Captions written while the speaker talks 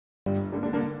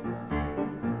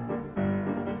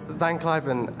Dan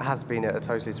Clyburn has been a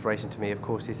total inspiration to me. Of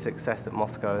course, his success at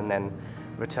Moscow and then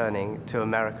returning to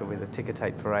America with a ticker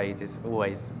tape parade is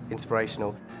always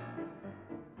inspirational.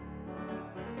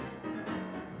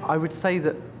 I would say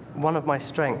that one of my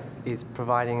strengths is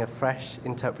providing a fresh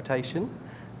interpretation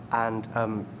and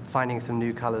finding some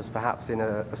new colours perhaps in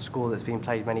a score that's been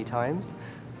played many times.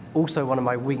 Also, one of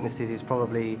my weaknesses is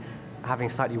probably having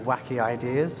slightly wacky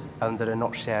ideas that are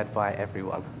not shared by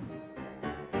everyone.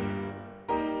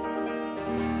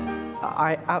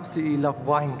 I absolutely love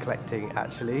wine collecting,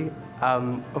 actually.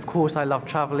 Of course, I love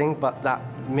travelling, but that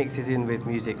mixes in with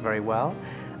music very well.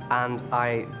 And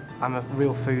I'm a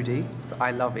real foodie, so I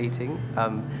love eating.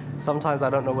 Sometimes I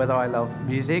don't know whether I love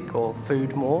music or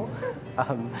food more.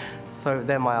 So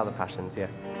they're my other passions,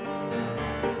 yes.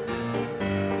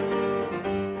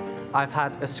 I've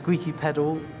had a squeaky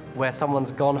pedal where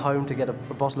someone's gone home to get a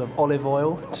bottle of olive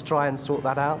oil to try and sort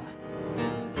that out.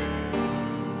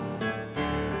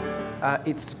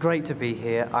 It's great to be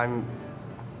here. I'm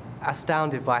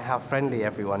astounded by how friendly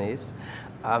everyone is,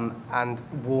 and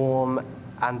warm,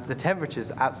 and the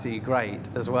temperature's absolutely great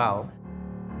as well.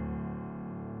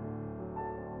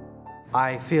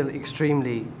 I feel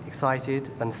extremely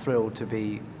excited and thrilled to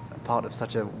be a part of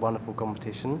such a wonderful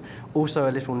competition. Also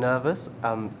a little nervous,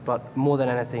 but more than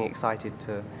anything excited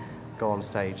to go on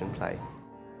stage and play.